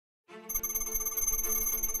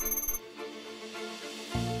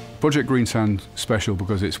Project Greensand special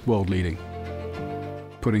because it's world leading.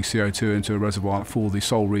 Putting CO2 into a reservoir for the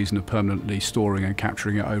sole reason of permanently storing and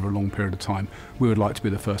capturing it over a long period of time. We would like to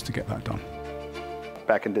be the first to get that done.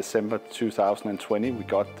 Back in December 2020, we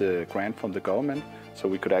got the grant from the government, so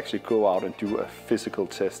we could actually go out and do a physical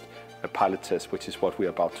test, a pilot test, which is what we're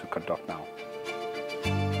about to conduct now.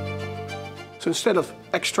 So instead of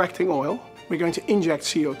extracting oil, we're going to inject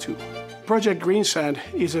CO2. Project Greensand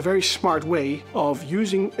is a very smart way of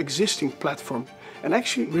using existing platform and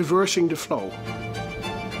actually reversing the flow.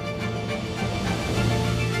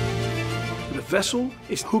 The vessel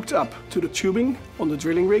is hooked up to the tubing on the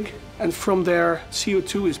drilling rig, and from there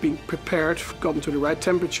CO2 is being prepared, gotten to the right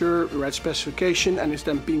temperature, the right specification, and is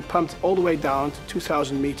then being pumped all the way down to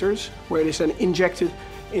 2,000 meters, where it is then injected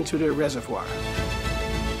into the reservoir.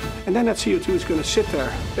 And then that CO2 is going to sit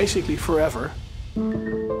there basically forever.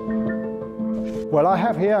 Well, I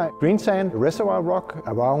have here Greensand reservoir rock.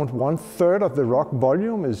 Around 1/3 of the rock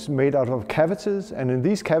volume is made out of cavities, and in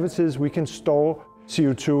these cavities we can store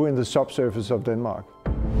CO2 in the subsurface of Denmark.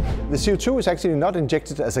 The CO2 is actually not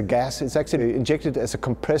injected as a gas, it's actually injected as a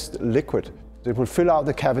compressed liquid. It will fill out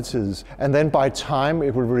the cavities, and then by time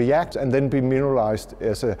it will react and then be mineralized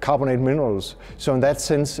as a carbonate minerals. So in that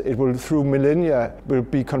sense, it will through millennia will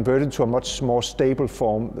be converted to a much more stable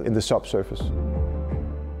form in the subsurface.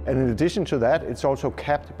 And in addition to that, it's also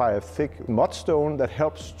capped by a thick mudstone that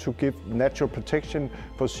helps to give natural protection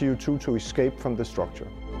for CO2 to escape from the structure.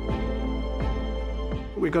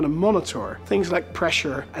 We're going to monitor things like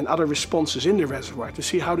pressure and other responses in the reservoir to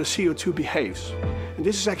see how the CO2 behaves. And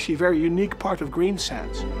this is actually a very unique part of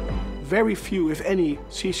Greensand. Very few, if any,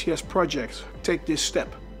 CCS projects take this step.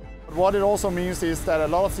 What it also means is that a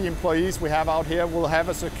lot of the employees we have out here will have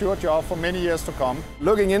a secure job for many years to come.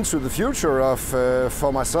 Looking into the future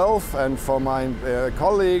for myself and for my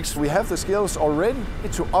colleagues, we have the skills already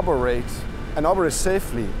to operate and operate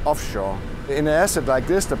safely offshore. In an asset like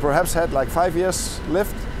this that perhaps had like 5 years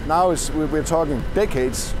left, now we're talking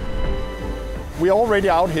decades. We're already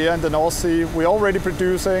out here in the North Sea, we're already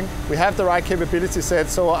producing, we have the right capability set,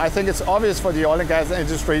 so I think it's obvious for the oil and gas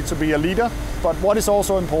industry to be a leader. But what is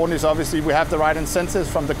also important is obviously we have the right incentives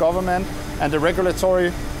from the government and the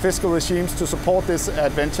regulatory fiscal regimes to support this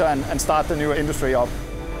adventure and start the new industry up.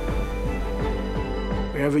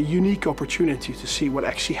 We have a unique opportunity to see what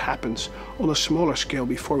actually happens on a smaller scale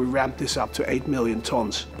before we ramp this up to 8 million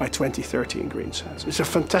tons by 2030 in Greensand. It's a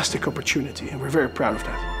fantastic opportunity and we're very proud of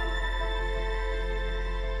that.